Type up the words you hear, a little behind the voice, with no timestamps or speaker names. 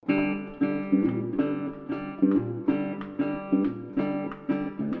All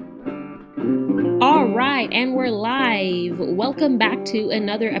right, and we're live. Welcome back to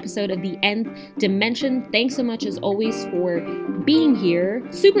another episode of The Nth Dimension. Thanks so much, as always, for being here.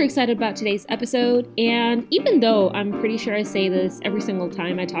 Super excited about today's episode, and even though I'm pretty sure I say this every single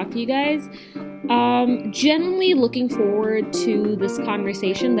time I talk to you guys, generally looking forward to this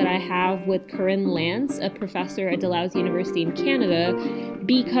conversation that I have with Karinne Lantz, a professor at Dalhousie University in Canada,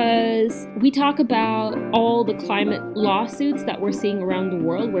 because we talk about all the climate lawsuits that we're seeing around the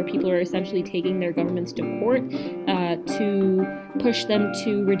world where people are essentially taking their governments to court to push them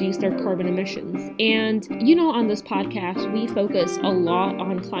to reduce their carbon emissions. And, on this podcast, we focus a lot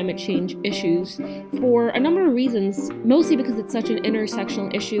on climate change issues for a number of reasons, mostly because it's such an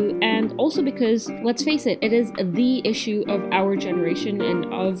intersectional issue, and also because, let's face it, it is the issue of our generation and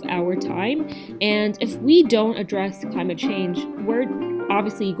of our time. And if we don't address climate change, we're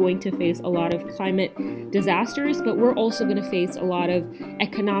obviously going to face a lot of climate disasters, but we're also going to face a lot of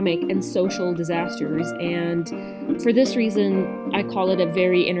economic and social disasters. And for this reason, I call it a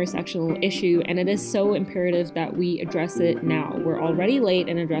very intersectional issue, and it is so imperative that we address it now. We're already late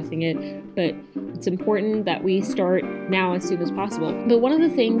in addressing it, but it's important that we start now as soon as possible. But one of the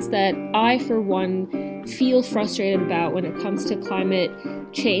things that I, for one, feel frustrated about when it comes to climate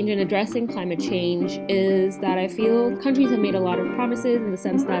change and addressing climate change is that I feel countries have made a lot of promises in the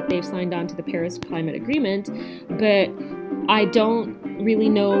sense that they've signed on to the Paris Climate Agreement, but I don't really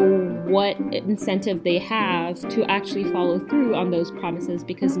know what incentive they have to actually follow through on those promises,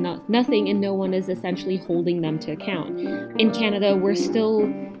 because nothing and no one is essentially holding them to account. In Canada, we're still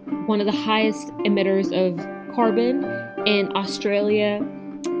one of the highest emitters of carbon. In Australia,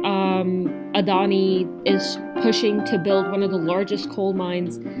 Adani is pushing to build one of the largest coal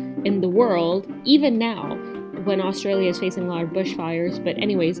mines in the world, even now, when Australia is facing a lot of bushfires. But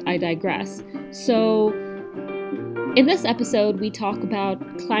anyways, I digress. So in this episode, we talk about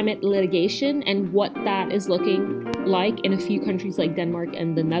climate litigation and what that is looking like in a few countries like Denmark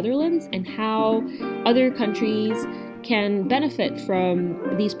and the Netherlands, and how other countries can benefit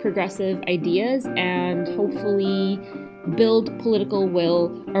from these progressive ideas and hopefully build political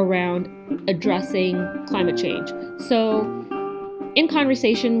will around addressing climate change. So, in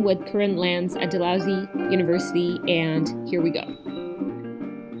conversation with Karinne Lantz at Dalhousie University, and here we go.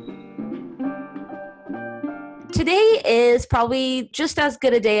 Today is probably just as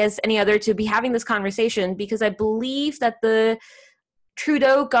good a day as any other to be having this conversation, because I believe that the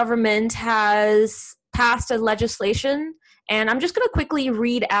Trudeau government has passed a legislation, and I'm just going to quickly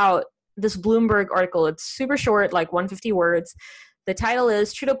read out this Bloomberg article. It's super short, like 150 words. The title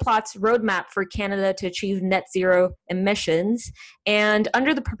is Trudeau Plots Roadmap for Canada to Achieve Net Zero Emissions. And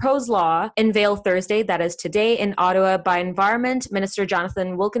under the proposed law, unveiled Thursday, that is today, in Ottawa by Environment Minister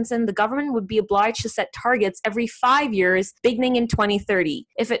Jonathan Wilkinson, the government would be obliged to set targets every 5 years, beginning in 2030.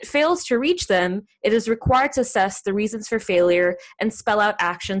 If it fails to reach them, it is required to assess the reasons for failure and spell out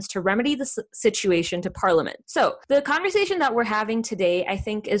actions to remedy the situation to Parliament. So the conversation that we're having today, I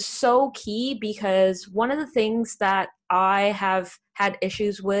think, is so key, because one of the things that I have had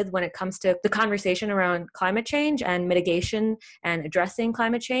issues with when it comes to the conversation around climate change and mitigation and addressing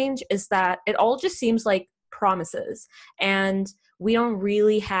climate change is that it all just seems like promises, and we don't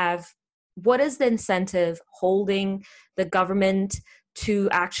really have what is the incentive holding the government to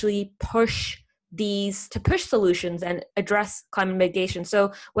actually push solutions and address climate mitigation.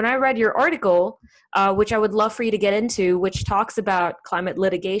 So when I read your article, which I would love for you to get into, which talks about climate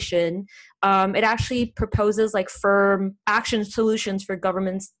litigation, it actually proposes like firm action solutions for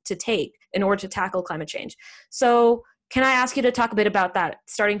governments to take in order to tackle climate change. So can I ask you to talk a bit about that,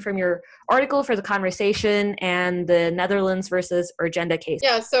 starting from your article for the conversation and the Netherlands versus Urgenda case?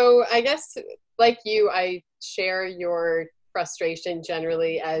 Yeah, so I guess like you, I share your frustration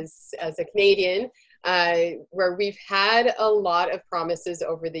generally as a Canadian, where we've had a lot of promises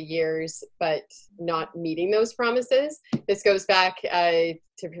over the years, but not meeting those promises. This goes back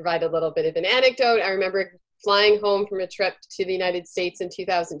to provide a little bit of an anecdote. I remember flying home from a trip to the United States in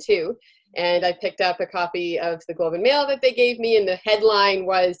 2002, and I picked up a copy of the Globe and Mail that they gave me, and the headline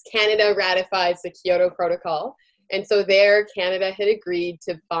was "Canada ratifies the Kyoto Protocol." And so there, Canada had agreed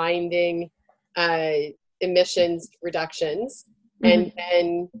to binding emissions reductions. And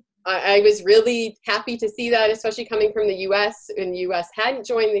I was really happy to see that, especially coming from the US, and the US hadn't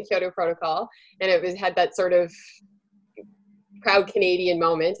joined the Kyoto Protocol, and it had that sort of proud Canadian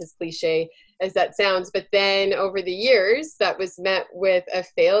moment, as cliche as that sounds. But then over the years, that was met with a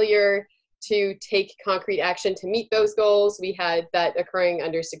failure to take concrete action to meet those goals. We had that occurring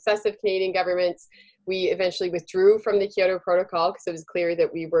under successive Canadian governments. we eventually withdrew from the Kyoto Protocol because it was clear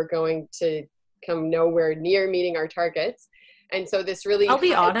that we were going to come nowhere near meeting our targets. And so this really... I'll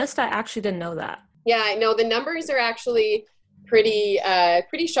be honest, I actually didn't know that. Yeah, I know the numbers are actually pretty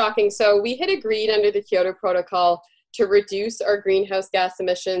shocking. So we had agreed under the Kyoto Protocol to reduce our greenhouse gas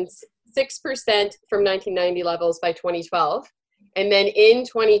emissions 6% from 1990 levels by 2012. And then in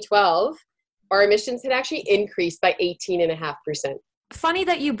 2012, our emissions had actually increased by 18.5%. Funny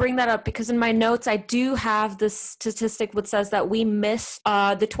that you bring that up, because in my notes, I do have this statistic which says that we missed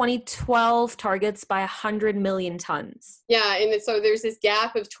the 2012 targets by 100 million tons. Yeah, and so there's this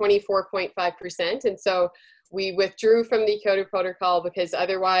gap of 24.5%. And so we withdrew from the Kyoto Protocol because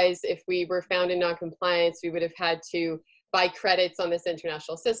otherwise, if we were found in noncompliance, we would have had to buy credits on this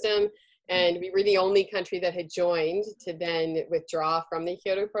international system. And we were the only country that had joined to then withdraw from the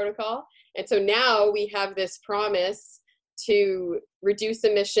Kyoto Protocol. And so now we have this promise to reduce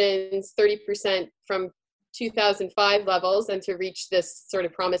emissions 30% from 2005 levels and to reach this sort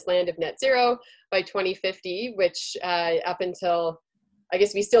of promised land of net zero by 2050, which up until, I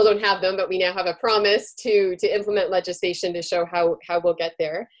guess we still don't have them, but we now have a promise to implement legislation to show how we'll get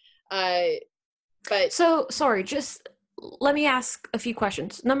there. So, sorry, just let me ask a few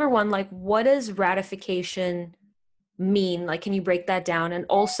questions. Number one, like, what does ratification mean? Like, can you break that down? And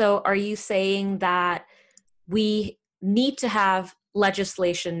also, are you saying that we need to have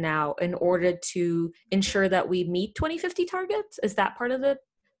legislation now in order to ensure that we meet 2050 targets? Is that part of the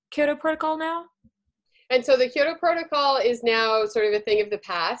Kyoto Protocol now? And so the Kyoto Protocol is now sort of a thing of the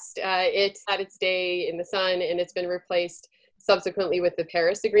past. It's had its day in the sun, and it's been replaced subsequently with the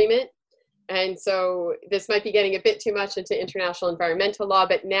Paris Agreement. And so this might be getting a bit too much into international environmental law,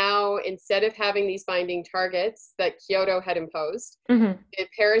 but now instead of having these binding targets that Kyoto had imposed, the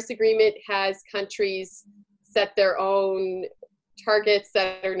Paris Agreement has countries set their own targets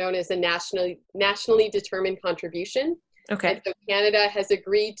that are known as a nationally determined contribution. Okay. And so Canada has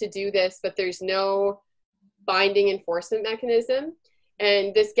agreed to do this, but there's no binding enforcement mechanism.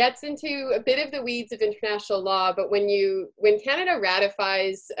 And this gets into a bit of the weeds of international law, but when Canada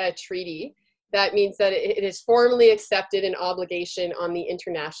ratifies a treaty, that means that it is formally accepted an obligation on the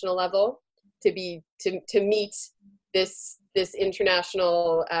international level to meet this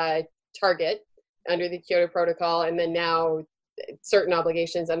international target under the Kyoto Protocol, and then now certain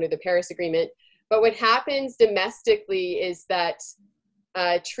obligations under the Paris Agreement. But what happens domestically is that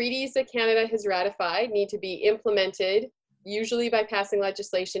treaties that Canada has ratified need to be implemented, usually by passing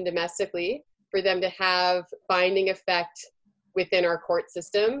legislation domestically, for them to have binding effect within our court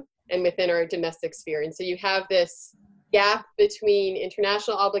system and within our domestic sphere. And so you have this gap between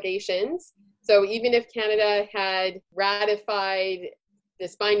international obligations. So even if Canada had ratified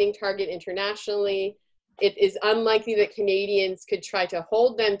this binding target internationally, it is unlikely that Canadians could try to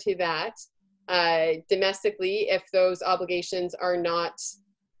hold them to that domestically if those obligations are not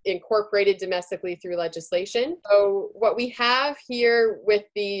incorporated domestically through legislation. So what we have here with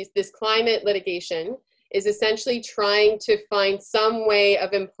this climate litigation is essentially trying to find some way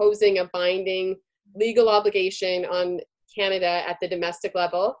of imposing a binding legal obligation on Canada at the domestic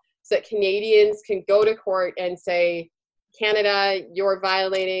level so that Canadians can go to court and say, Canada, you're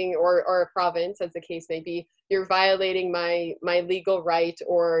violating, or a province, as the case may be, you're violating my legal right,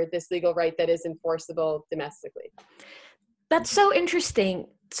 or this legal right that is enforceable domestically. That's so interesting.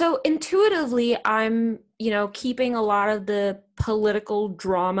 So intuitively, I'm, keeping a lot of the political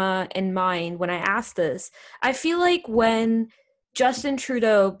drama in mind when I ask this. I feel like when Justin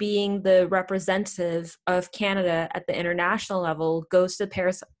Trudeau, being the representative of Canada at the international level, goes to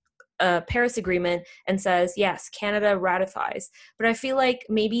Paris Agreement and says, yes, Canada ratifies. But I feel like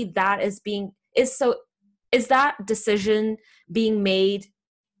maybe that is that decision being made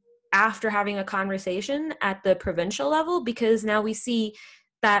after having a conversation at the provincial level? Because now we see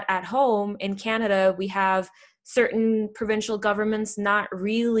that at home in Canada, we have certain provincial governments not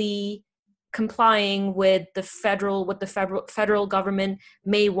really complying with the federal government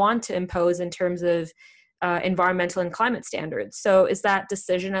may want to impose in terms of environmental and climate standards. So is that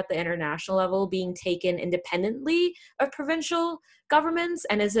decision at the international level being taken independently of provincial governments?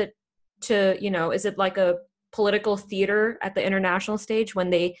 And is it is it like a political theater at the international stage when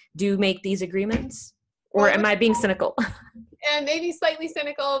they do make these agreements? Or am I being cynical? And maybe slightly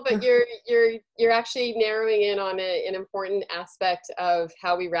cynical, but you're actually narrowing in on an important aspect of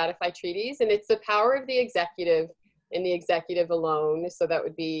how we ratify treaties, and it's the power of the executive and the executive alone. So that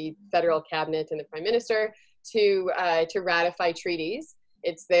would be federal cabinet and the prime minister to ratify treaties.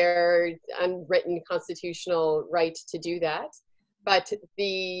 It's their unwritten constitutional right to do that. But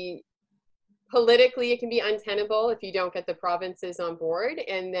politically, it can be untenable if you don't get the provinces on board,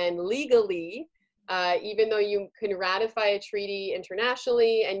 and then legally, even though you can ratify a treaty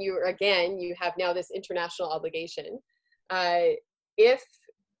internationally, and you have now this international obligation, if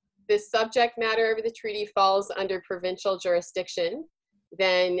the subject matter of the treaty falls under provincial jurisdiction,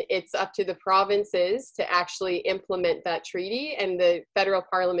 then it's up to the provinces to actually implement that treaty, and the federal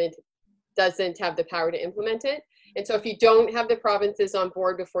parliament doesn't have the power to implement it. And so if you don't have the provinces on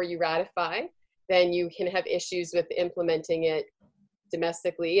board before you ratify, then you can have issues with implementing it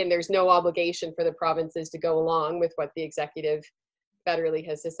domestically, and there's no obligation for the provinces to go along with what the executive federally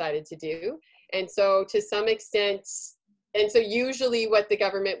has decided to do. And so to some extent, and so usually what the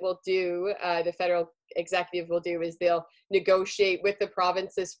government will do, the federal executive will do, is they'll negotiate with the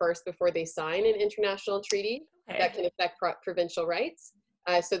provinces first before they sign an international treaty that can affect provincial rights,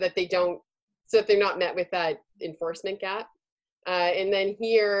 so that they're not met with that enforcement gap. And then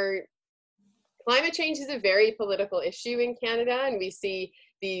here, climate change is a very political issue in Canada, and we see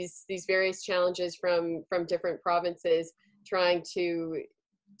these various challenges from different provinces trying to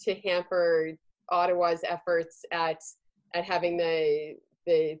hamper Ottawa's efforts at having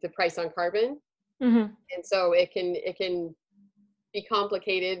the price on carbon. Mm-hmm. And so it can be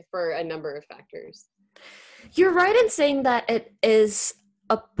complicated for a number of factors. You're right in saying that it is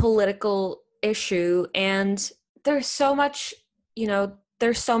a political issue, and there's so much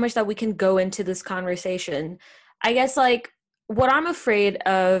that we can go into this conversation. I guess what I'm afraid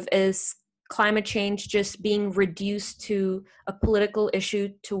of is climate change just being reduced to a political issue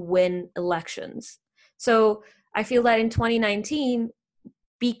to win elections. So I feel that in 2019,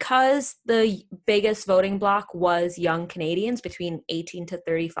 because the biggest voting bloc was young Canadians between 18 to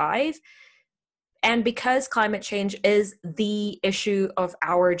 35, and because climate change is the issue of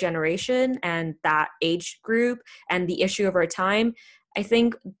our generation and that age group and the issue of our time, I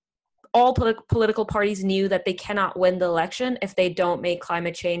think all political parties knew that they cannot win the election if they don't make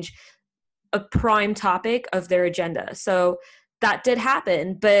climate change a prime topic of their agenda. So that did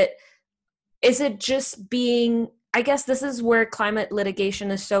happen, but is it just being, I guess this is where climate litigation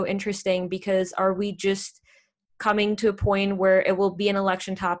is so interesting, because are we just coming to a point where it will be an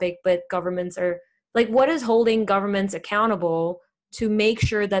election topic, but governments are, what is holding governments accountable to make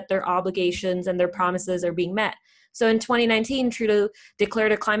sure that their obligations and their promises are being met? So in 2019, Trudeau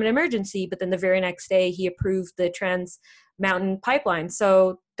declared a climate emergency, but then the very next day he approved the Trans Mountain Pipeline.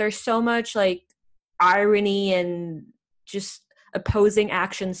 So there's so much irony and just opposing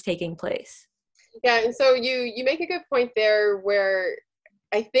actions taking place. Yeah, and so you make a good point there, where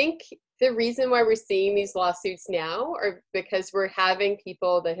I think the reason why we're seeing these lawsuits now are because we're having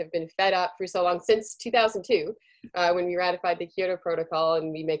people that have been fed up for so long, since 2002, when we ratified the Kyoto Protocol,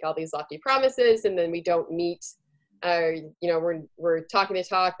 and we make all these lofty promises, and then we don't meet. We're talking the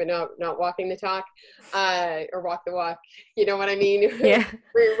talk, but not walking the talk, or walk the walk. You know what I mean? Yeah.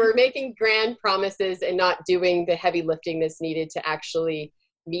 we're making grand promises and not doing the heavy lifting that's needed to actually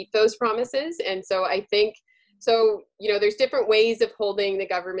meet those promises. And so I think, there's different ways of holding the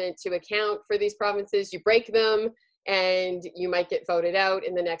government to account for these promises. You break them and you might get voted out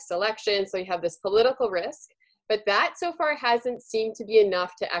in the next election. So you have this political risk, but that so far hasn't seemed to be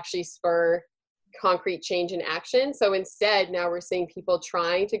enough to actually spur concrete change in action. So instead, now we're seeing people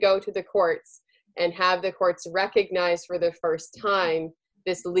trying to go to the courts and have the courts recognize for the first time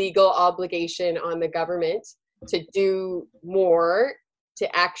this legal obligation on the government to do more,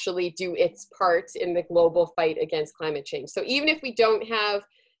 to actually do its part in the global fight against climate change. So even if we don't have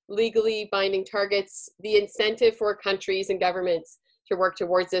legally binding targets, the incentive for countries and governments to work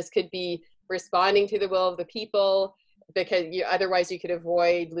towards this could be responding to the will of the people, because otherwise you could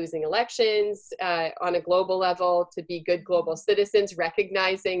avoid losing elections on a global level, to be good global citizens,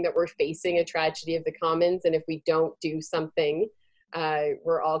 recognizing that we're facing a tragedy of the commons, and if we don't do something,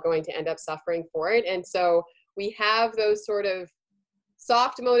 we're all going to end up suffering for it. And so we have those sort of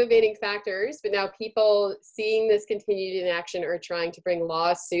soft motivating factors, but now people seeing this continued inaction are trying to bring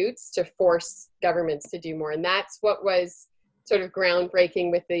lawsuits to force governments to do more. And that's what was sort of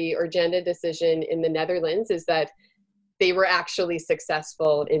groundbreaking with the Urgenda decision in the Netherlands, is that they were actually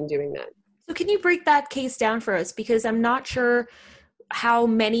successful in doing that. So can you break that case down for us? Because I'm not sure how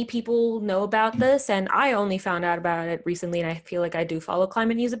many people know about this, and I only found out about it recently, and I feel like I do follow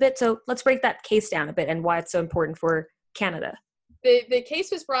climate news a bit. So let's break that case down a bit and why it's so important for Canada. The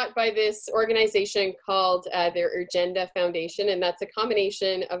case was brought by this organization called the Urgenda Foundation, and that's a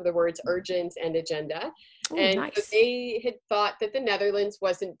combination of the words urgent and agenda. Ooh, and nice. So they had thought that the Netherlands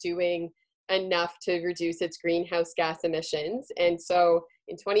wasn't doing enough to reduce its greenhouse gas emissions. And so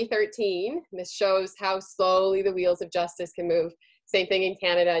in 2013, this shows how slowly the wheels of justice can move. Same thing in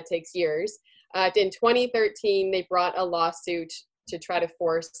Canada, it takes years. In 2013, they brought a lawsuit to try to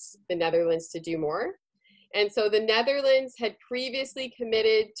force the Netherlands to do more. And so the Netherlands had previously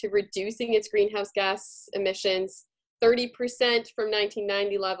committed to reducing its greenhouse gas emissions 30% from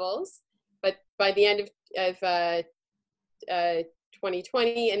 1990 levels, but by the end of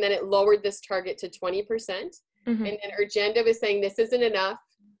 2020, and then it lowered this target to 20%. Mm-hmm. And then Urgenda was saying this isn't enough.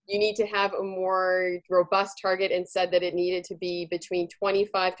 You need to have a more robust target, and said that it needed to be between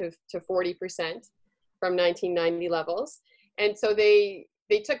 25 to 40% from 1990 levels. And so they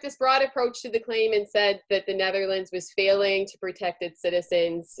took this broad approach to the claim and said that the Netherlands was failing to protect its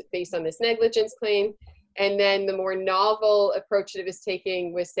citizens based on this negligence claim. And then the more novel approach that it was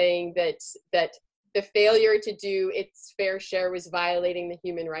taking was saying that the failure to do its fair share was violating the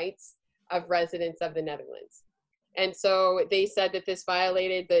human rights of residents of the Netherlands. And so they said that this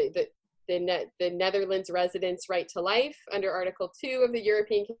violated the Netherlands residents' right to life under Article 2 of the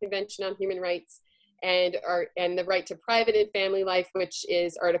European Convention on Human Rights, and the right to private and family life, which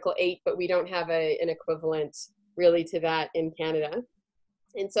is Article 8, but we don't have an equivalent really to that in Canada.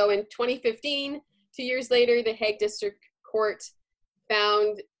 And so in 2015, 2 years later, the Hague District Court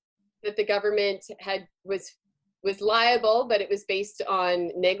found that the government was liable, but it was based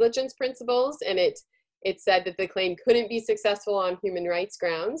on negligence principles, and it said that the claim couldn't be successful on human rights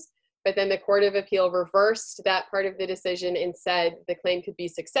grounds. But then the Court of Appeal reversed that part of the decision and said the claim could be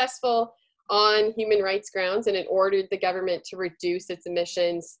successful on human rights grounds, and it ordered the government to reduce its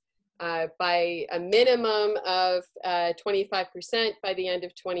emissions by a minimum of 25% by the end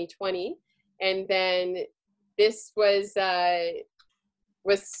of 2020. And then this was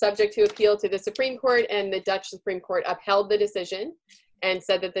subject to appeal to the Supreme Court, and the Dutch Supreme Court upheld the decision and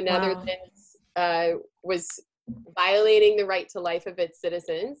said that the Netherlands was violating the right to life of its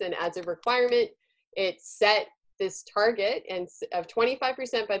citizens. And as a requirement, it set this target of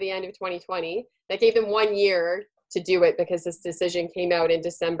 25% by the end of 2020. That gave them 1 year to do it, because this decision came out in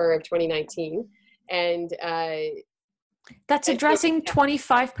December of 2019. And that's addressing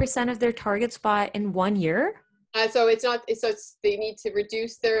 25% of their targets in 1 year? So they need to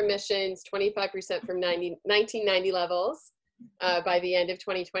reduce their emissions 25% from 1990 levels by the end of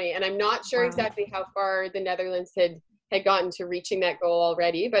 2020. And I'm not sure exactly how far the Netherlands had gotten to reaching that goal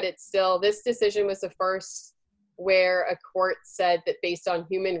already, but it's still, this decision was the first where a court said that based on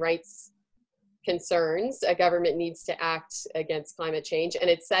human rights concerns, a government needs to act against climate change, and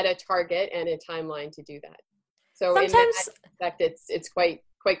it set a target and a timeline to do that. So in that aspect, it's quite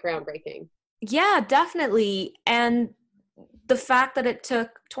groundbreaking. Yeah, definitely. And the fact that it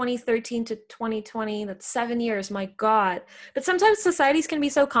took 2013 to 2020, that's 7 years, my God. But sometimes societies can be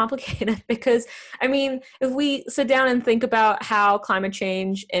so complicated because, I mean, if we sit down and think about how climate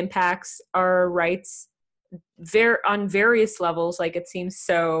change impacts our rights on various levels, like it seems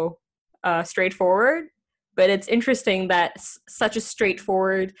so straightforward. But it's interesting that such a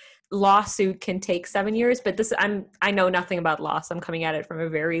straightforward lawsuit can take 7 years, but I know nothing about law, so I'm coming at it from a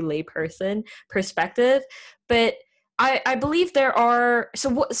very layperson perspective. But I believe there are so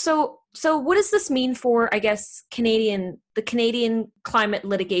what does this mean for, I guess, the Canadian climate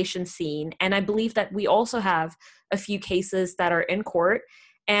litigation scene? And I believe that we also have a few cases that are in court.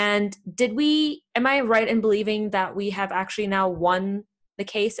 And am I right in believing that we have actually now won the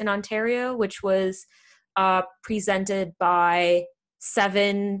case in Ontario, which was presented by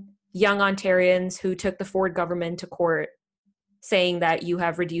 7 young Ontarians who took the Ford government to court saying that you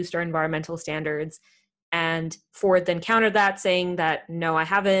have reduced our environmental standards, and Ford then countered that saying that no, I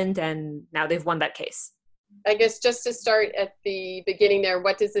haven't, and now they've won that case. I guess just to start at the beginning there,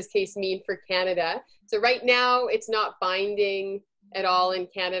 what does this case mean for Canada? So right now it's not binding at all in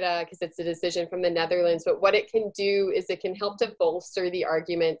Canada because it's a decision from the Netherlands, but what it can do is it can help to bolster the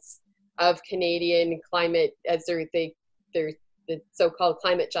arguments of Canadian climate, as they're the so-called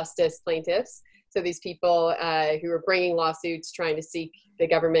climate justice plaintiffs. So these people who are bringing lawsuits trying to seek the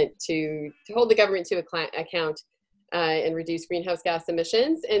government to hold the government to account and reduce greenhouse gas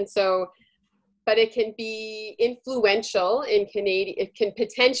emissions. And so, but it can be influential in Canadian, it can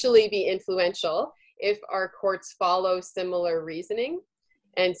potentially be influential if our courts follow similar reasoning.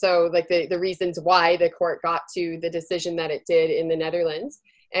 And so like the reasons why the court got to the decision that it did in the Netherlands.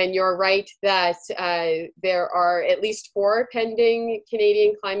 And you're right that there are at least 4 pending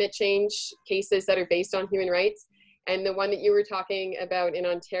Canadian climate change cases that are based on human rights. And the one that you were talking about in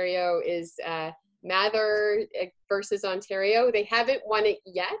Ontario is Mather versus Ontario. They haven't won it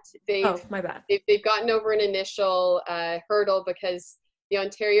yet. My bad. They've gotten over an initial hurdle because the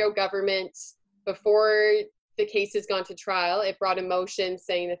Ontario government, before the case has gone to trial, it brought a motion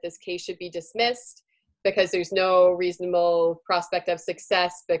saying that this case should be dismissed because there's no reasonable prospect of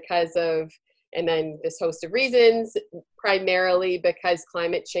success because of and then this host of reasons, primarily because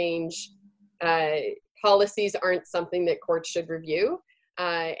climate change policies aren't something that courts should review.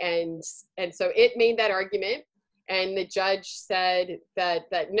 And so it made that argument, and the judge said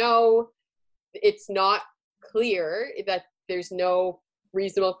that no, it's not clear, that there's no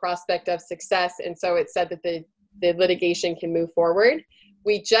reasonable prospect of success, and so it said that the litigation can move forward.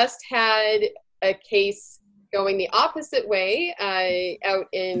 We just had a case going the opposite way out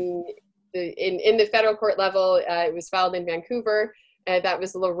in the federal court level. It was filed in Vancouver. That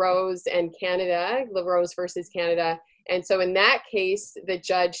was LaRose and Canada, LaRose versus Canada. And so in that case, the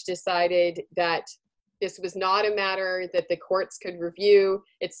judge decided that this was not a matter that the courts could review.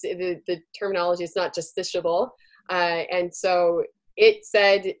 It's the terminology is not justiciable. And so it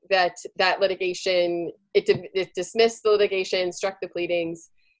said that litigation, it dismissed the litigation, struck the pleadings,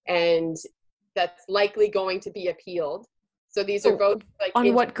 and that's likely going to be appealed. So these are both like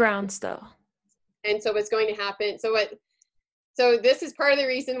on what grounds though? And so what's going to happen? So this is part of the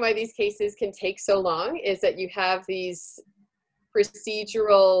reason why these cases can take so long, is that you have these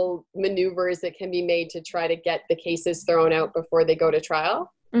procedural maneuvers that can be made to try to get the cases thrown out before they go to trial.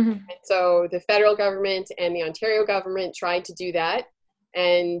 Mm-hmm. And so the federal government and the Ontario government tried to do that.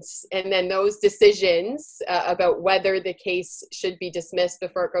 And then those decisions about whether the case should be dismissed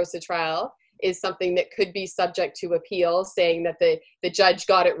before it goes to trial is something that could be subject to appeal, saying that the judge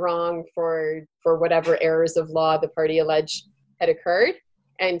got it wrong for whatever errors of law the party alleged had occurred.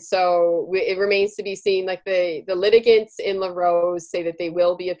 And so it remains to be seen. Like the litigants in LaRose say that they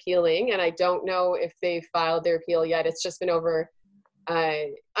will be appealing, and I don't know if they've filed their appeal yet. It's just been over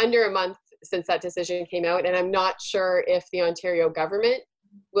under a month since that decision came out, and I'm not sure if the Ontario government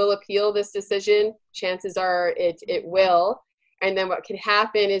will appeal this decision. Chances are it will. And then what could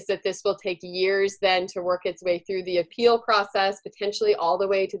happen is that this will take years then to work its way through the appeal process, potentially all the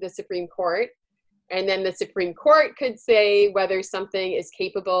way to the Supreme Court. And then the Supreme Court could say whether something is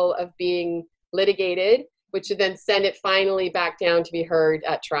capable of being litigated, which would then send it finally back down to be heard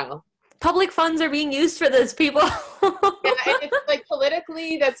at trial. Public funds are being used for this, people. Yeah, and it's like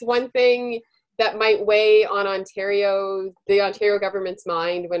politically, that's one thing that might weigh on the Ontario government's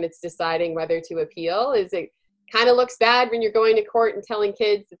mind when it's deciding whether to appeal, is it kind of looks bad when you're going to court and telling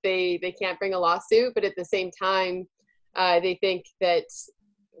kids that they can't bring a lawsuit, but at the same time, they think that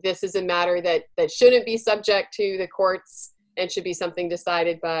this is a matter that shouldn't be subject to the courts and should be something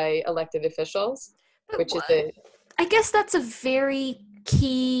decided by elected officials, I guess that's a very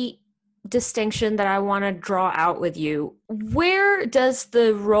key distinction that I want to draw out with you. Where does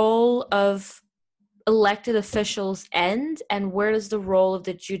the role of elected officials end, and where does the role of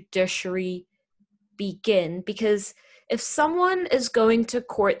the judiciary begin? Because if someone is going to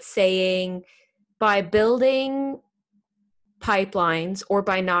court saying by building pipelines or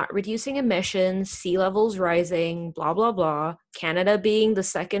by not reducing emissions, sea levels rising, blah, blah, blah, Canada being the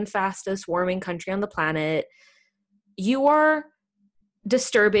second fastest warming country on the planet, you are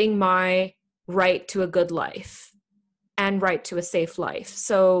disturbing my right to a good life and right to a safe life.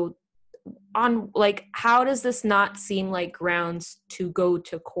 So how does this not seem like grounds to go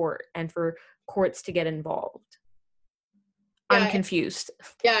to court and for courts to get involved? Yeah, I'm confused.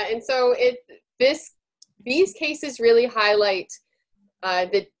 Yeah, and so these cases really highlight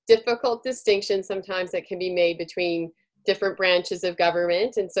the difficult distinction sometimes that can be made between different branches of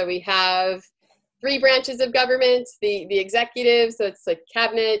government. And so we have three branches of government: the executive, so it's like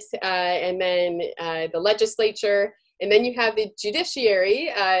cabinet, and then the legislature, and then you have the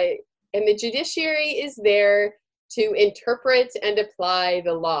judiciary. And the judiciary is there to interpret and apply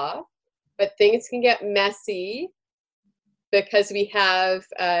the law, but things can get messy because we have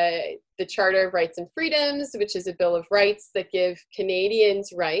the Charter of Rights and Freedoms, which is a Bill of Rights that give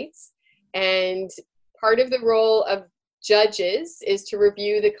Canadians rights. And part of the role of judges is to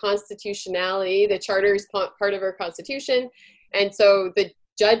review the constitutionality. The Charter is part of our Constitution. And so the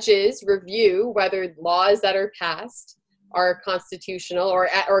judges review whether laws that are passed are constitutional,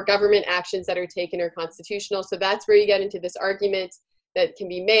 or government actions that are taken are constitutional. So that's where you get into this argument that can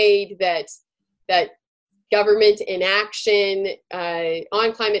be made that government inaction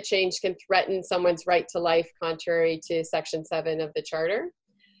on climate change can threaten someone's right to life, contrary to Section 7 of the Charter.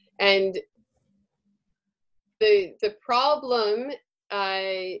 And the problem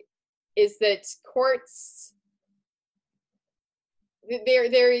is that courts,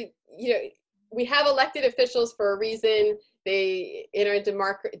 we have elected officials for a reason. In our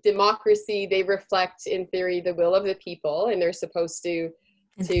democracy, they reflect, in theory, the will of the people, and they're supposed to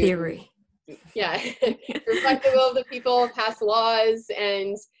theory. Yeah, reflect the will of the people, pass laws,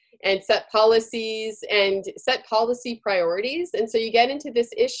 and and set policies and set policy priorities. And so you get into this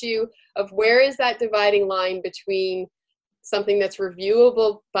issue of where is that dividing line between something that's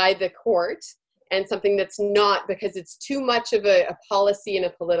reviewable by the court and something that's not, because it's too much of a policy and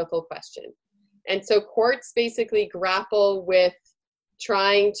a political question. And so courts basically grapple with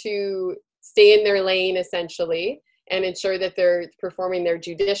trying to stay in their lane, essentially, and ensure that they're performing their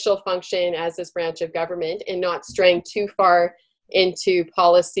judicial function as this branch of government and not straying too far into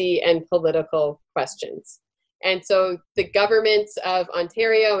policy and political questions. And so the governments of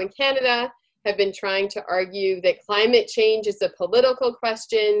Ontario and Canada have been trying to argue that climate change is a political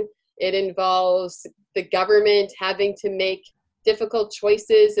question. It involves the government having to make difficult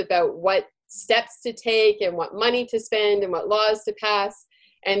choices about what steps to take and what money to spend and what laws to pass,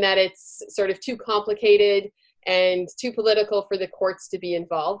 and that it's sort of too complicated and too political for the courts to be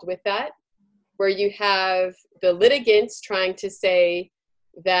involved with that. Where you have the litigants trying to say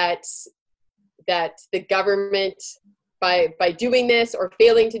that the government, by doing this or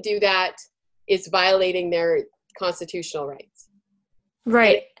failing to do that, is violating their constitutional rights.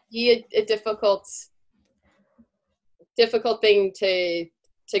 Right. A difficult thing to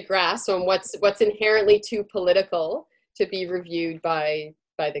grasp on what's inherently too political to be reviewed by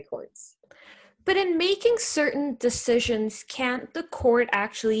the courts. But in making certain decisions, can't the court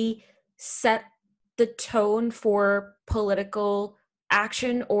actually set the tone for political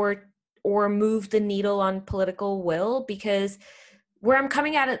action or move the needle on political will? Because where I'm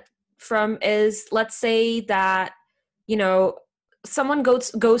coming at it from is, let's say that, someone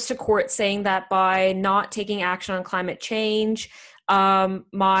goes to court saying that by not taking action on climate change,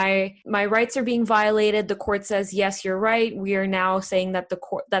 my rights are being violated. The court says, yes, you're right. We are now saying that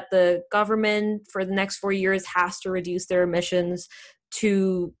the government for the next 4 years has to reduce their emissions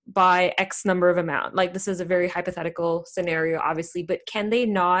by X number of amount. Like, this is a very hypothetical scenario, obviously, but can they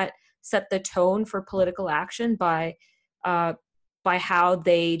not set the tone for political action by how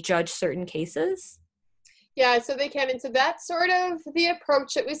they judge certain cases? Yeah, so they can. And so that's sort of the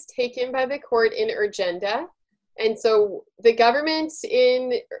approach that was taken by the court in Urgenda. And so the government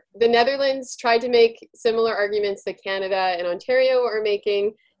in the Netherlands tried to make similar arguments that Canada and Ontario are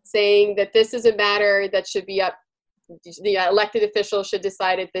making, saying that this is a matter that should be up, the elected officials should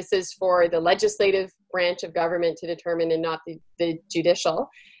decide if this is for the legislative branch of government to determine and not the judicial.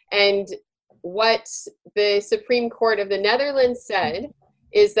 And what the Supreme Court of the Netherlands said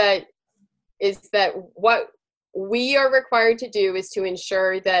is that what we are required to do is to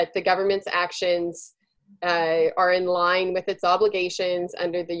ensure that the government's actions are in line with its obligations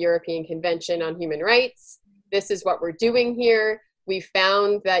under the European Convention on Human Rights. This is what we're doing here. We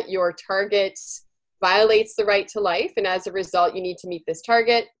found that your target violates the right to life, and as a result, you need to meet this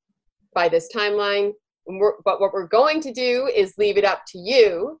target by this timeline. But what we're going to do is leave it up to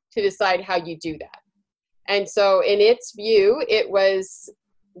you to decide how you do that. And so in its view, it was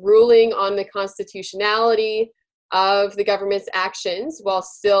ruling on the constitutionality of the government's actions while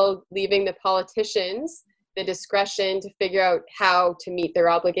still leaving the politicians the discretion to figure out how to meet their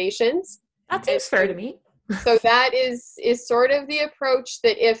obligations. That seems fair to me. So that is sort of the approach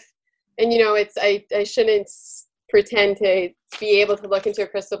that I shouldn't pretend to be able to look into a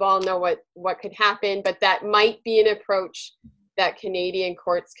crystal ball and know what could happen, but that might be an approach that Canadian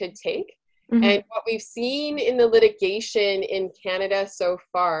courts could take. Mm-hmm. And what we've seen in the litigation in Canada so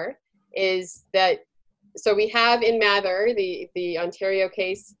far is that, so we have in Mather, the Ontario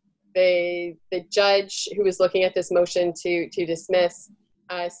case, the judge who was looking at this motion to dismiss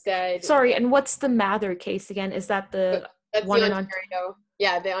said... Sorry, and what's the Mather case again? Is that that's one the Ontario?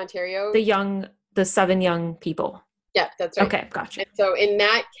 Yeah, the Ontario. The 7 young people. Yeah, that's right. Okay, gotcha. And so in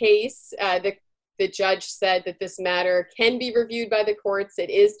that case, the judge said that this matter can be reviewed by the courts. It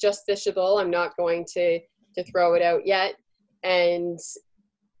is justiciable. I'm not going to throw it out yet. And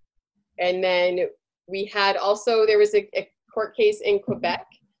then we had also, there was a court case in Quebec,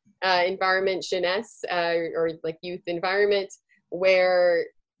 Environment Jeunesse, or like youth environment, where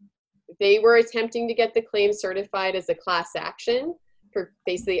they were attempting to get the claim certified as a class action for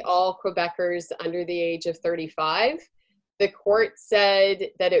basically all Quebecers under the age of 35. The court said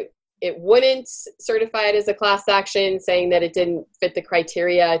that it wouldn't certify it as a class action, saying that it didn't fit the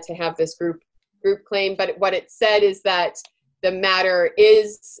criteria to have this group claim. But what it said is that the matter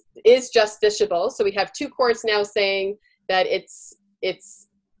is justiciable. So we have 2 courts now saying that it's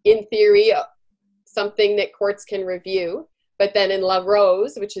in theory something that courts can review. But then in La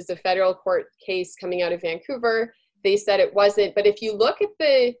Rose, which is a federal court case coming out of Vancouver, they said it wasn't. But if you look at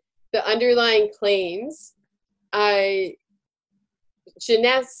the underlying claims,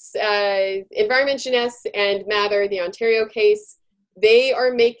 Jeunesse, Environment Jeunesse and Mather, the Ontario case, they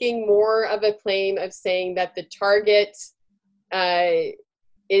are making more of a claim of saying that the target it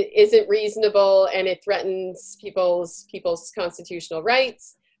isn't reasonable and it threatens people's constitutional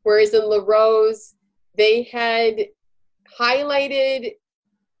rights. Whereas in LaRose, they had highlighted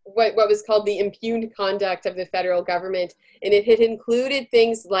what was called the impugned conduct of the federal government, and it had included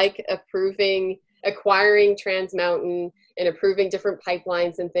things like acquiring Trans Mountain and approving different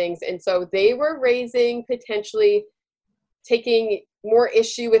pipelines and things. And so they were potentially taking more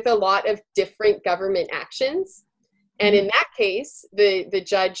issue with a lot of different government actions. And in that case, the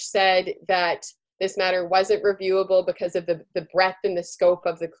judge said that this matter wasn't reviewable because of the breadth and the scope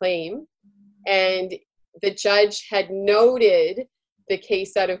of the claim. And the judge had noted the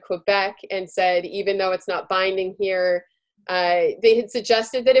case out of Quebec and said, even though it's not binding here, they had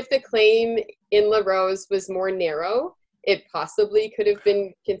suggested that if the claim in LaRose was more narrow, it possibly could have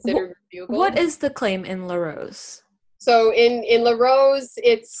been considered reviewable. What is the claim in LaRose? So in LaRose,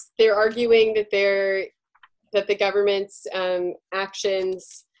 they're arguing that the government's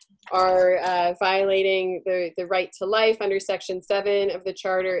actions are violating the right to life under Section 7 of the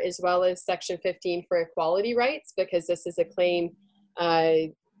Charter, as well as Section 15 for equality rights, because this is a claim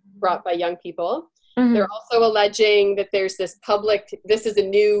brought by young people. Mm-hmm. They're also alleging that there's this is a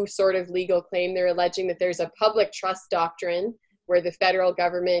new sort of legal claim. They're alleging that there's a public trust doctrine where the federal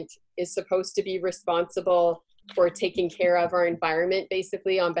government is supposed to be responsible for taking care of our environment,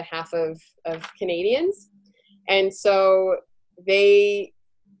 basically on behalf of Canadians. And so they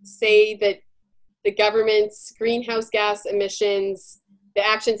say that the government's greenhouse gas emissions, the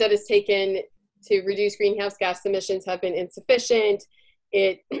actions that it's taken to reduce greenhouse gas emissions have been insufficient.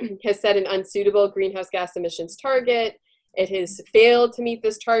 It has set an unsuitable greenhouse gas emissions target. It has failed to meet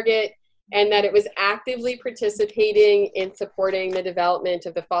this target, and that it was actively participating in supporting the development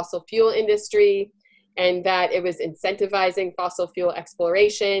of the fossil fuel industry, and that it was incentivizing fossil fuel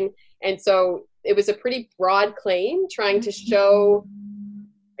exploration. And so it was a pretty broad claim trying to show,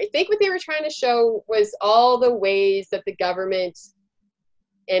 I think what they were trying to show was all the ways that the government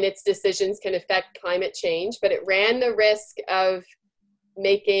and its decisions can affect climate change, but it ran the risk of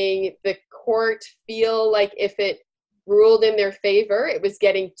making the court feel like if it ruled in their favor, it was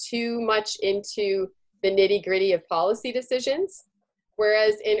getting too much into the nitty-gritty of policy decisions.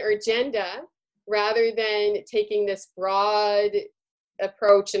 Whereas in Urgenda, rather than taking this broad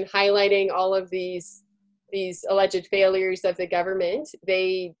approach and highlighting all of these alleged failures of the government,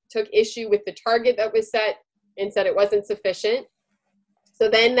 they took issue with the target that was set and said it wasn't sufficient. So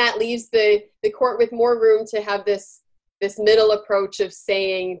then that leaves the court with more room to have this middle approach of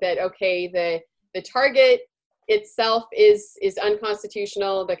saying that, okay, the target itself is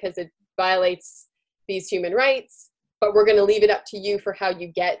unconstitutional because it violates these human rights, but we're going to leave it up to you for how you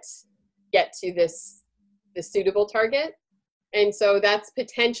get to this suitable target. And so that's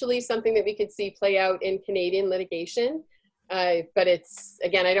potentially something that we could see play out in Canadian litigation. But it's,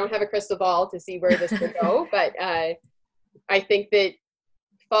 again, I don't have a crystal ball to see where this will go, but I think that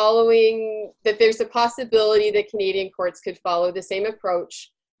there's a possibility that Canadian courts could follow the same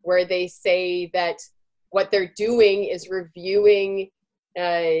approach where they say that what they're doing is reviewing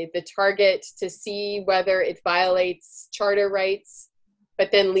the target to see whether it violates charter rights,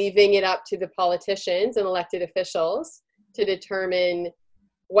 but then leaving it up to the politicians and elected officials to determine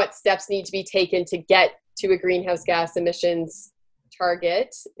what steps need to be taken to get to a greenhouse gas emissions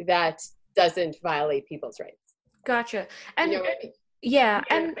target that doesn't violate people's rights. Gotcha. And you know what I mean? Yeah,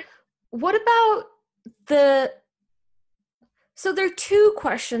 and what about so there are two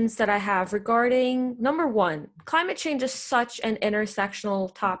questions that I have regarding, number one, climate change is such an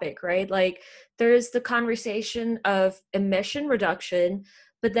intersectional topic, right? Like there's the conversation of emission reduction,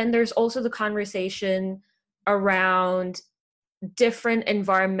 but then there's also the conversation around different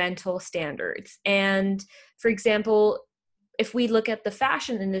environmental standards. And for example, if we look at the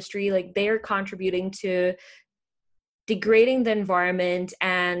fashion industry, like they are contributing to degrading the environment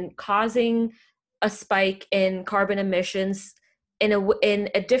and causing a spike in carbon emissions in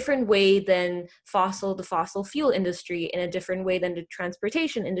a different way than the fossil fuel industry, in a different way than the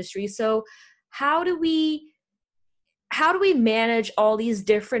transportation industry. So how do we manage all these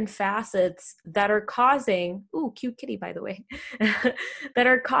different facets that are causing, cute kitty, by the way, that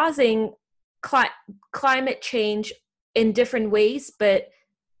are causing climate change in different ways, but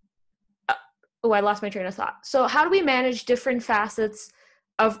I lost my train of thought. So how do we manage different facets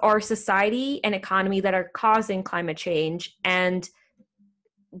of our society and economy that are causing climate change and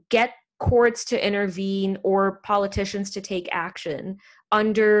get courts to intervene or politicians to take action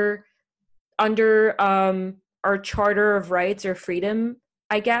under our Charter of Rights or freedom,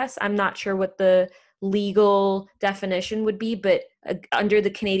 I guess? I'm not sure what the legal definition would be, but under the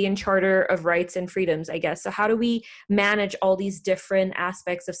Canadian Charter of Rights and Freedoms, I guess. So how do we manage all these different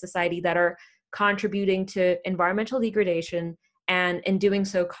aspects of society that are contributing to environmental degradation and in doing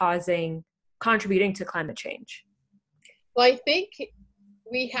so contributing to climate change? Well, I think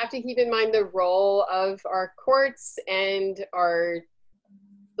we have to keep in mind the role of our courts and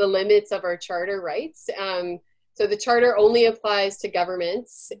the limits of our charter rights. So the charter only applies to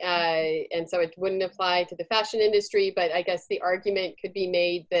governments, and so it wouldn't apply to the fashion industry, but I guess the argument could be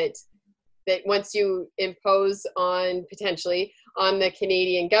made that once you impose potentially on the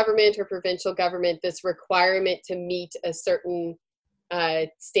Canadian government or provincial government this requirement to meet a certain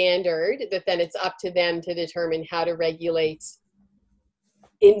standard, that then it's up to them to determine how to regulate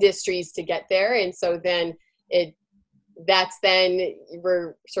industries to get there. And so then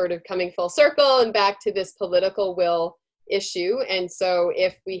we're sort of coming full circle and back to this political will issue. And so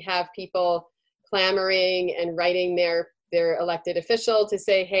if we have people clamoring and writing their elected official to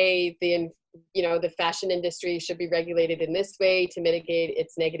say, hey, the fashion industry should be regulated in this way to mitigate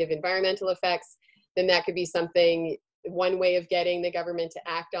its negative environmental effects, then that could be one way of getting the government to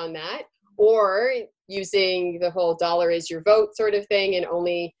act on that, or using the whole dollar is your vote sort of thing, and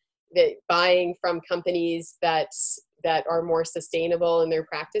only buying from companies that are more sustainable in their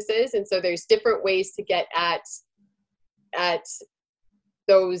practices. And so there's different ways to get at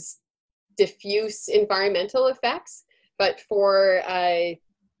those diffuse environmental effects. But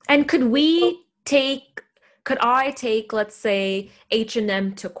and could I take, let's say,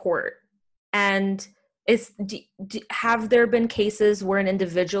 H&M to court? And have there been cases where an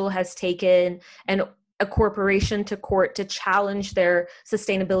individual has taken a corporation to court to challenge their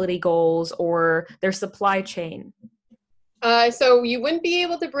sustainability goals or their supply chain? So you wouldn't be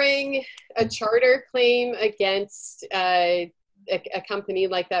able to bring a charter claim against a company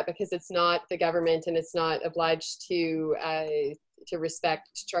like that because it's not the government and it's not obliged to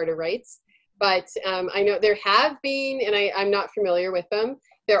respect charter rights. But I know there have been, and I'm not familiar with them,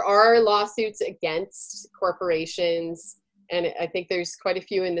 there are lawsuits against corporations, and I think there's quite a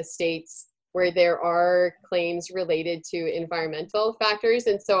few in the States where there are claims related to environmental factors.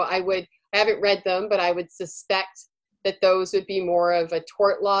 And so I haven't read them, but I would suspect that those would be more of a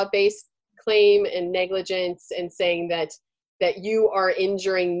tort law based claim and negligence, and saying that you are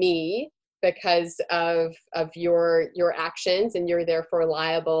injuring me because of your actions and you're therefore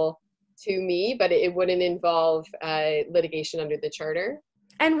liable to me, but it wouldn't involve litigation under the charter.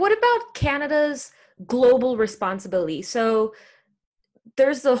 And what about Canada's global responsibility? So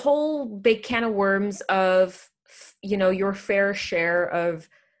there's the whole big can of worms of, your fair share of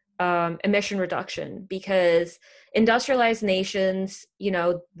emission reduction, because industrialized nations,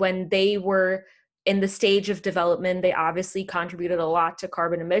 when they were in the stage of development, they obviously contributed a lot to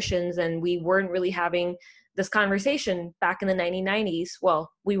carbon emissions, and we weren't really having this conversation back in the 1990s.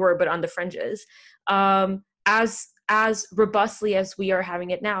 Well, we were, but on the fringes, as robustly as we are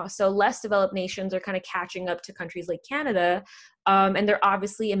having it now. So less developed nations are kind of catching up to countries like Canada, and they're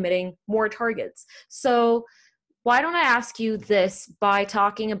obviously emitting more targets. So why don't I ask you this by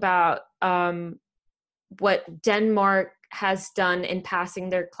talking about what Denmark has done in passing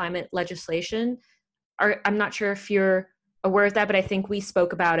their climate legislation? I'm not sure if you're aware of that, but I think we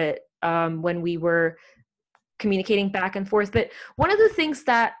spoke about it when we were communicating back and forth. But one of the things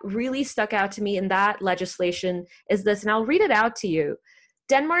that really stuck out to me in that legislation is this, and I'll read it out to you.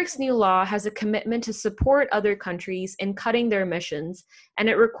 Denmark's new law has a commitment to support other countries in cutting their emissions, and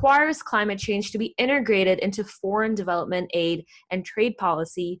it requires climate change to be integrated into foreign development aid and trade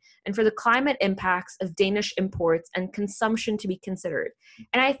policy, and for the climate impacts of Danish imports and consumption to be considered.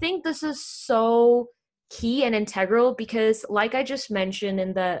 And I think this is so key and integral because, like I just mentioned,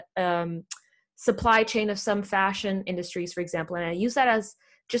 in the supply chain of some fashion industries, for example, and I use that as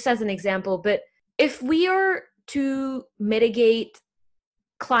an example, but if we are to mitigate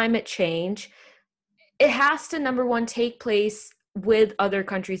climate change, it has to, number one, take place with other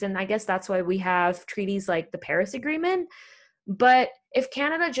countries. And I guess that's why we have treaties like the Paris Agreement. But if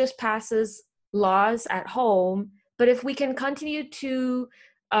Canada just passes laws at home, but if we can continue to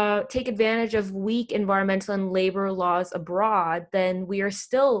take advantage of weak environmental and labor laws abroad, then we are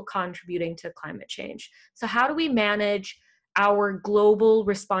still contributing to climate change. So how do we manage our global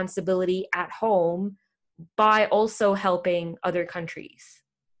responsibility at home by also helping other countries?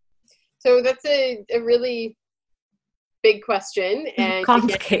 So that's a really big question. And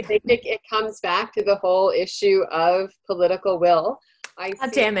complicated. Again, I think it comes back to the whole issue of political will.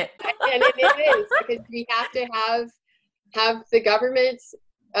 God damn it. And it is, because we have to have the government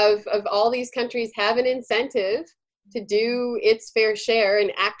of all these countries have an incentive to do its fair share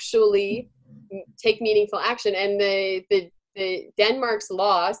and actually take meaningful action. And the the Denmark's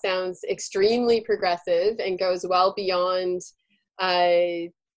law sounds extremely progressive and goes well beyond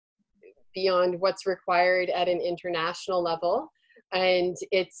what's required at an international level. And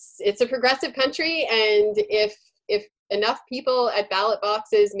it's a progressive country, and if enough people at ballot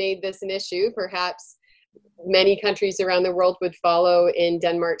boxes made this an issue, perhaps many countries around the world would follow in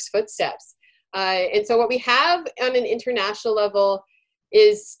Denmark's footsteps. And so what we have on an international level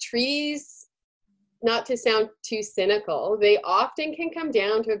is treaties. Not to sound too cynical, they often can come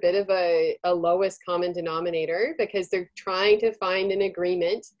down to a bit of a lowest common denominator, because they're trying to find an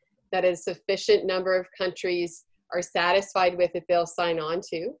agreement that a sufficient number of countries are satisfied with that they'll sign on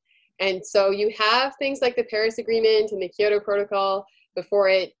to. And so you have things like the Paris Agreement and the Kyoto Protocol before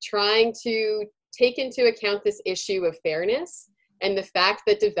it, trying to take into account this issue of fairness and the fact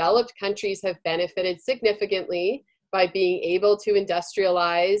that developed countries have benefited significantly by being able to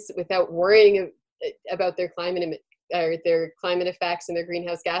industrialize without worrying about their climate effects and their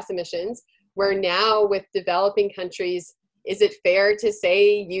greenhouse gas emissions. Where now with developing countries, is it fair to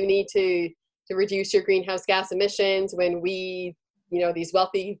say you need to reduce your greenhouse gas emissions when we, these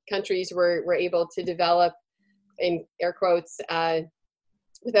wealthy countries were able to develop, in air quotes,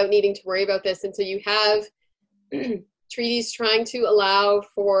 without needing to worry about this? And so you have treaties trying to allow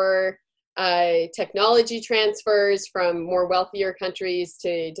for technology transfers from more wealthier countries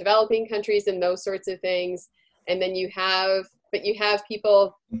to developing countries and those sorts of things. And then you have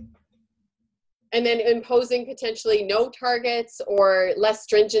people, and then imposing potentially no targets or less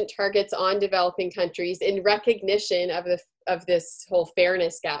stringent targets on developing countries in recognition of this whole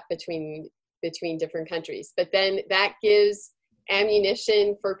fairness gap between different countries. But then that gives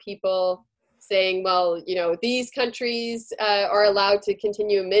ammunition for people saying, well, these countries are allowed to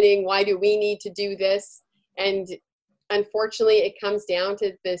continue emitting. Why do we need to do this? And unfortunately, it comes down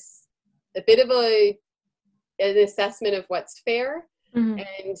to a bit of an assessment of what's fair. Mm-hmm.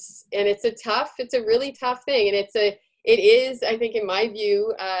 And it's a really tough thing. And it is, I think, in my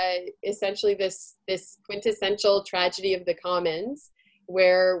view, essentially this quintessential tragedy of the commons,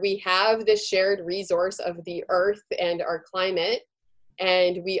 where we have this shared resource of the earth and our climate,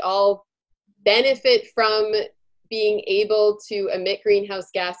 and we all benefit from being able to emit greenhouse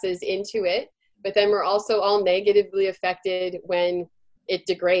gases into it, but then we're also all negatively affected when it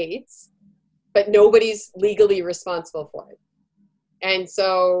degrades, but nobody's legally responsible for it. And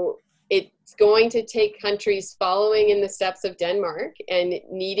so it's going to take countries following in the steps of Denmark and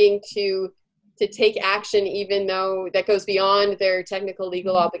needing to take action, even though that goes beyond their technical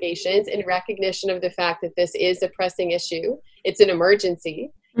legal obligations, in recognition of the fact that this is a pressing issue. It's an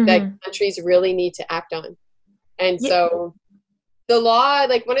emergency that countries really need to act on. And so the law,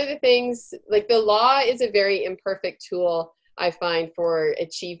 one of the things, the law is a very imperfect tool, I find, for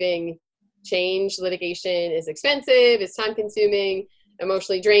achieving change. Litigation is expensive, it's time consuming,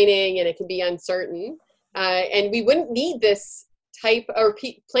 emotionally draining, and it can be uncertain. And we wouldn't need this type, or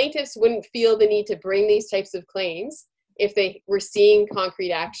plaintiffs wouldn't feel the need to bring these types of claims if they were seeing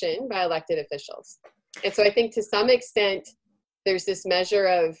concrete action by elected officials. And so I think to some extent, there's this measure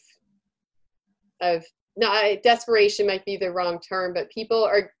of desperation might be the wrong term, but people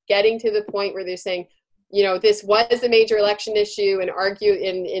are getting to the point where they're saying, this was a major election issue,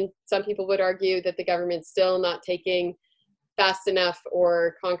 and some people would argue that the government's still not taking fast enough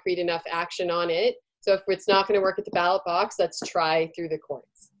or concrete enough action on it. So if it's not going to work at the ballot box, let's try through the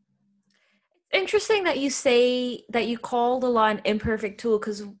courts. Interesting that you say that you call the law an imperfect tool,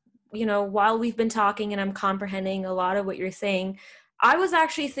 because while we've been talking and I'm comprehending a lot of what you're saying, I was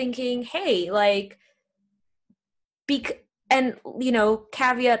actually thinking, hey,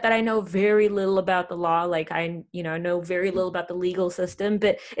 caveat that I know very little about the law, I know very little about the legal system,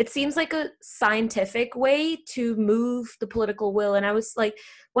 but it seems like a scientific way to move the political will. And I was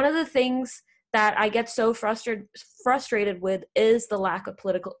one of the things that I get so frustrated with is the lack of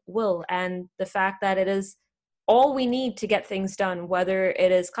political will, and the fact that it is all we need to get things done, whether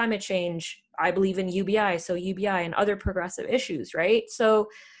it is climate change. I believe in UBI, so UBI and other progressive issues, right? So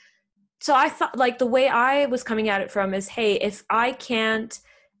I thought, the way I was coming at it from is, hey, if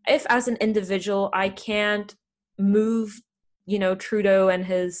as an individual, I can't move, Trudeau and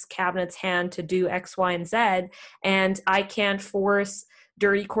his cabinet's hand to do X, Y, and Z, and I can't force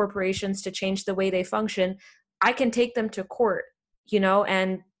dirty corporations to change the way they function, I can take them to court,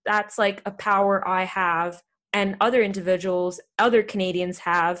 and that's a power I have, and other individuals, other Canadians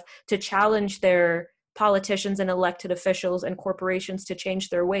have, to challenge their politicians and elected officials and corporations to change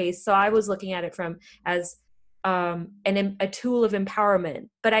their ways. So I was looking at it as a tool of empowerment,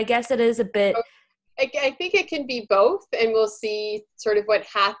 but I guess it is a bit. I think it can be both, and we'll see sort of what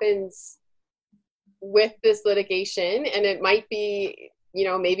happens with this litigation, and it might be,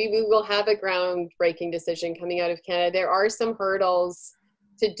 maybe we will have a groundbreaking decision coming out of Canada. There are some hurdles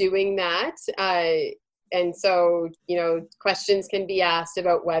to doing that. And so, questions can be asked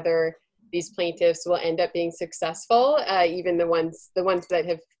about whether these plaintiffs will end up being successful, even the ones that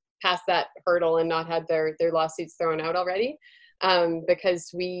have passed that hurdle and not had their lawsuits thrown out already,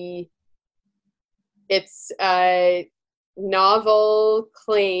 because it's a novel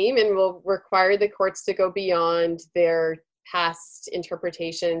claim and will require the courts to go beyond their past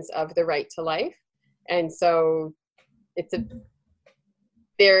interpretations of the right to life. And so it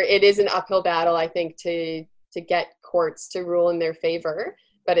is an uphill battle, I think, to get courts to rule in their favor,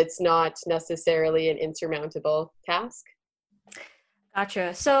 but it's not necessarily an insurmountable task.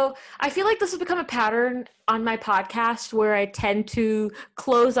 Gotcha. So I feel like this has become a pattern on my podcast where I tend to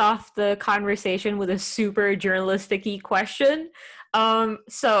close off the conversation with a super journalistic-y question.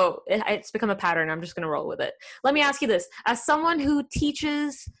 So it's become a pattern. I'm just going to roll with it. Let me ask you this. As someone who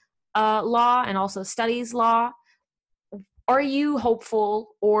teaches law and also studies law, are you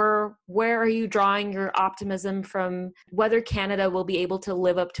hopeful, or where are you drawing your optimism from whether Canada will be able to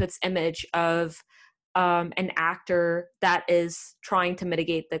live up to its image of an actor that is trying to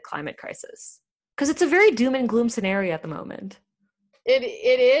mitigate the climate crisis? Because it's a very doom and gloom scenario at the moment. It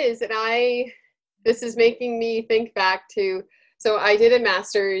is, and this is making me think back to, so I did a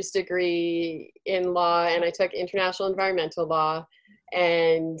master's degree in law, and I took international environmental law,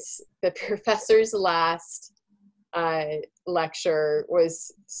 and the professor's last lecture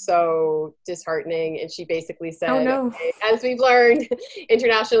was so disheartening, and she basically said, "Oh no. Okay, as we've learned,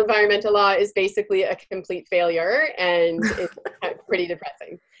 international environmental law is basically a complete failure, and it's pretty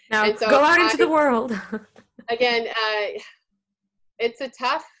depressing. Now so go out into the world." Again, it's a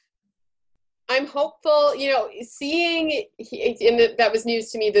tough. I'm hopeful, seeing, that was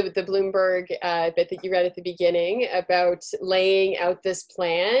news to me, the Bloomberg bit that you read at the beginning about laying out this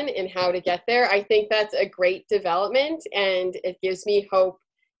plan and how to get there. I think that's a great development, and it gives me hope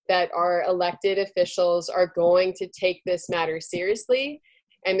that our elected officials are going to take this matter seriously,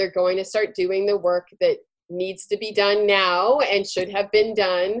 and they're going to start doing the work that needs to be done now and should have been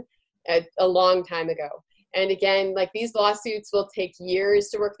done a long time ago. And again, like, these lawsuits will take years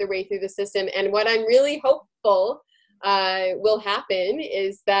to work their way through the system. And what I'm really hopeful will happen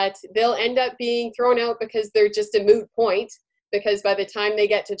is that they'll end up being thrown out because they're just a moot point. Because by the time they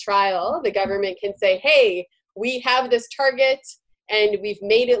get to trial, the government can say, hey, we have this target and we've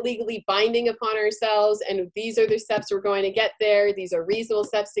made it legally binding upon ourselves. And these are the steps we're going to get there. These are reasonable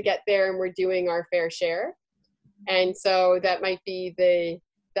steps to get there. And we're doing our fair share. And so that might be the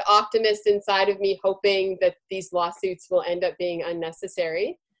optimist inside of me, hoping that these lawsuits will end up being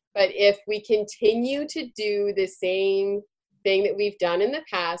unnecessary. But if we continue to do the same thing that we've done in the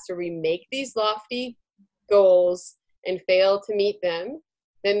past, where we make these lofty goals and fail to meet them,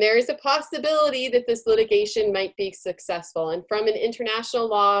 then there is a possibility that this litigation might be successful. And from an international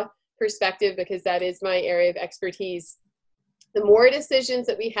law perspective, because that is my area of expertise, the more decisions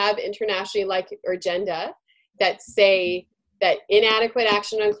that we have internationally, like Urgenda, that say that inadequate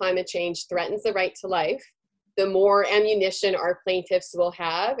action on climate change threatens the right to life, the more ammunition our plaintiffs will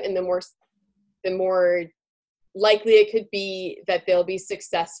have, and the more likely it could be that they'll be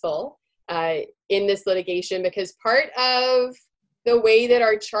successful in this litigation. Because part of the way that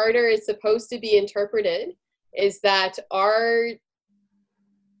our charter is supposed to be interpreted is that our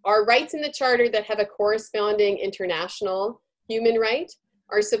rights in the charter that have a corresponding international human right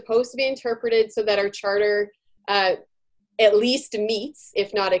are supposed to be interpreted so that our charter at least meets,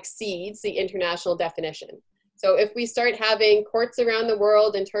 if not exceeds, the international definition. So if we start having courts around the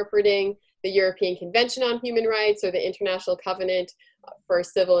world interpreting the European Convention on Human Rights or the International Covenant for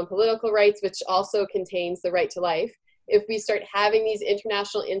Civil and Political Rights, which also contains the right to life, if we start having these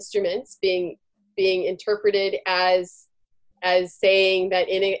international instruments being interpreted as saying that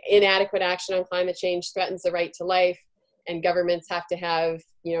inadequate action on climate change threatens the right to life, and governments have to have,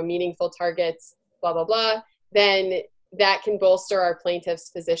 meaningful targets, blah, blah, blah, then that can bolster our plaintiffs'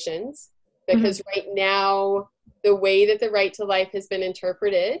 positions. Because right now, the way that the right to life has been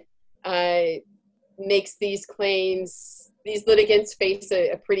interpreted makes these litigants face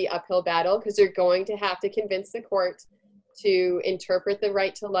a pretty uphill battle, because they're going to have to convince the court to interpret the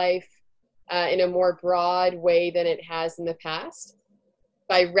right to life in a more broad way than it has in the past,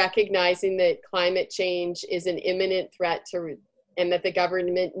 by recognizing that climate change is an imminent threat and that the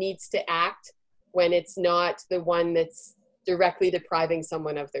government needs to act when it's not the one that's directly depriving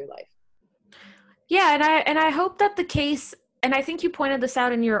someone of their life. Yeah, and I hope that the case and I think you pointed this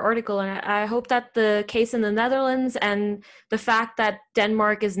out in your article, and I hope that the case in the Netherlands and the fact that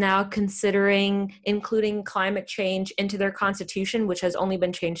Denmark is now considering including climate change into their constitution, which has only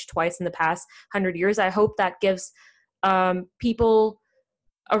been changed twice in the past 100 years, I hope that gives people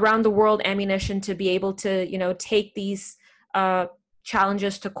around the world ammunition to be able to, take these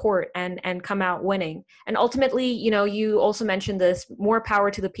challenges to court and come out winning. And ultimately, you also mentioned this, more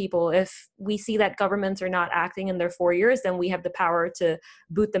power to the people. If we see that governments are not acting in their 4 years, then we have the power to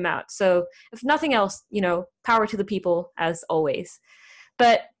boot them out. So if nothing else, power to the people as always.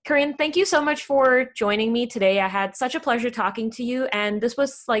 But Karinne, thank you so much for joining me today. I had such a pleasure talking to you. And this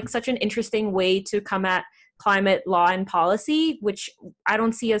was like such an interesting way to come at climate law and policy, which I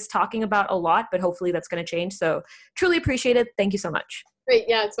don't see us talking about a lot, but hopefully that's going to change. So truly appreciate it. Thank you so much. Great.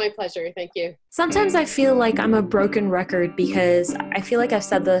 Yeah, it's my pleasure. Thank you. Sometimes I feel like I'm a broken record because I feel like I've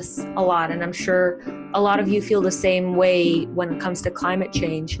said this a lot, and I'm sure a lot of you feel the same way when it comes to climate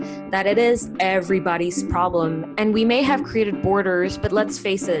change, that it is everybody's problem. And we may have created borders, but let's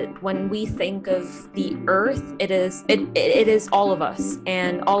face it, when we think of the earth, it is all of us,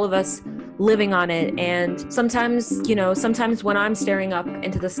 and all of us living on it. And sometimes when I'm staring up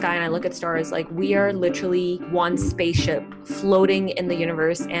into the sky and I look at stars, like, we are literally one spaceship floating in the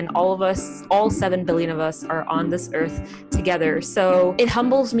universe, and all of us, all 7 billion of us, are on this earth together. So it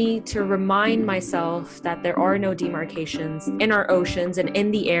humbles me to remind myself that there are no demarcations in our oceans and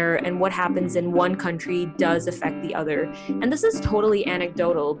in the air, and what happens in one country does affect the other. And this is totally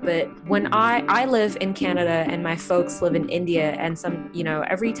anecdotal, but when I live in Canada and my folks live in India, and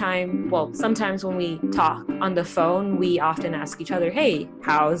sometimes when we talk on the phone, we often ask each other, hey,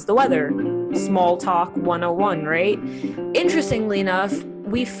 how's the weather? Small talk 101, right? Interestingly enough,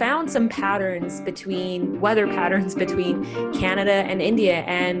 we found some weather patterns between Canada and India,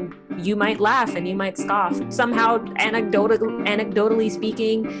 and you might laugh and you might scoff, somehow anecdotally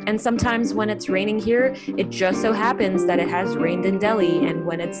speaking. And sometimes when it's raining here, it just so happens that it has rained in Delhi, and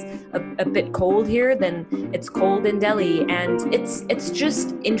when it's a bit cold here, then it's cold in Delhi. And it's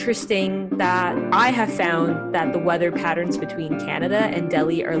just interesting that I have found that the weather patterns between Canada and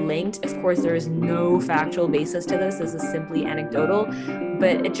Delhi are linked. Of course, there is no factual basis to this. This is simply anecdotal,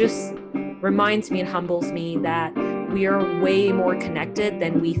 but it just reminds me and humbles me that we are way more connected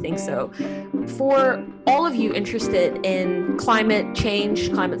than we think so. For all of you interested in climate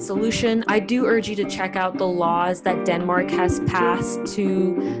change, climate solution, I do urge you to check out the laws that Denmark has passed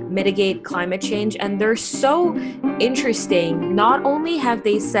to mitigate climate change. And they're so interesting. Not only have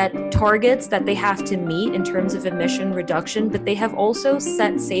they set targets that they have to meet in terms of emission reduction, but they have also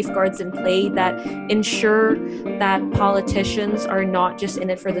set safeguards in play that ensure that politicians are not just in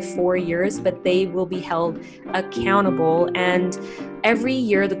it for the 4 years, but they will be held accountable. And every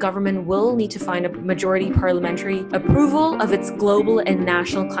year, the government will need to find a majority parliamentary approval of its global and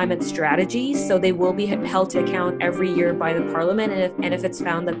national climate strategies. So they will be held to account every year by the parliament. And if it's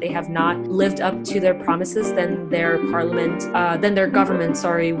found that they have not lived up to their promises, then their government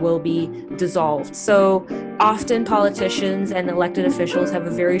will be dissolved. So often politicians and elected officials have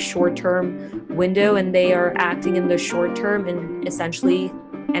a very short-term window, and they are acting in the short term and essentially,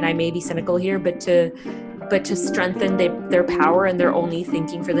 and I may be cynical here, but to strengthen their power, and they're only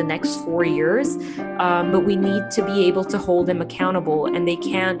thinking for the next 4 years. But we need to be able to hold them accountable, and they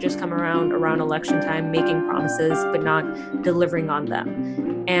can't just come around election time making promises but not delivering on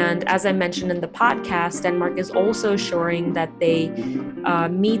them. And as I mentioned in the podcast, Denmark is also ensuring that they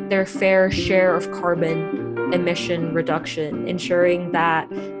meet their fair share of carbon emission reduction, ensuring that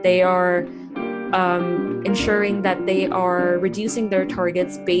they are reducing their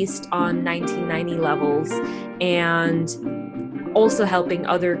targets based on 1990 levels, and also helping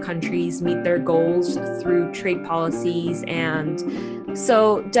other countries meet their goals through trade policies. And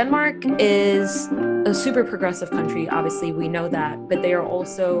so Denmark is a super progressive country, obviously, we know that, but they are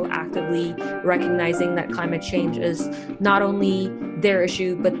also actively recognizing that climate change is not only their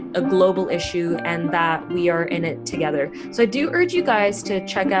issue, but a global issue, and that we are in it together. So I do urge you guys to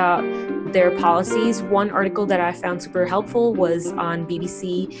check out their policies. One article that I found super helpful was on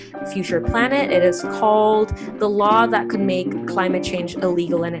BBC Future Planet. It is called "The Law That Could Make Climate Change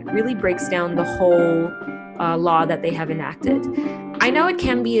Illegal," and it really breaks down the whole law that they have enacted. I know it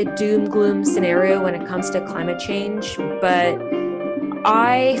can be a doom-gloom scenario when it comes to climate change, but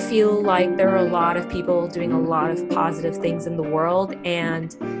I feel like there are a lot of people doing a lot of positive things in the world,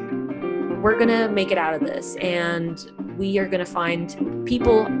 and we're going to make it out of this, and we are going to find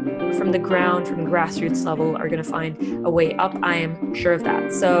people from the ground, from the grassroots level, are going to find a way up. I am sure of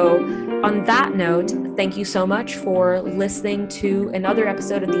that. So on that note, thank you so much for listening to another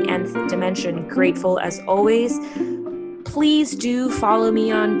episode of The Nth Dimension. Grateful as always. Please do follow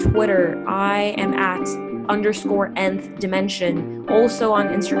me on Twitter. I am at _nth dimension. Also on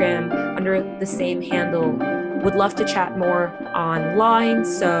Instagram under the same handle. Would love to chat more online.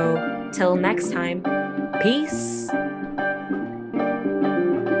 So till next time, peace.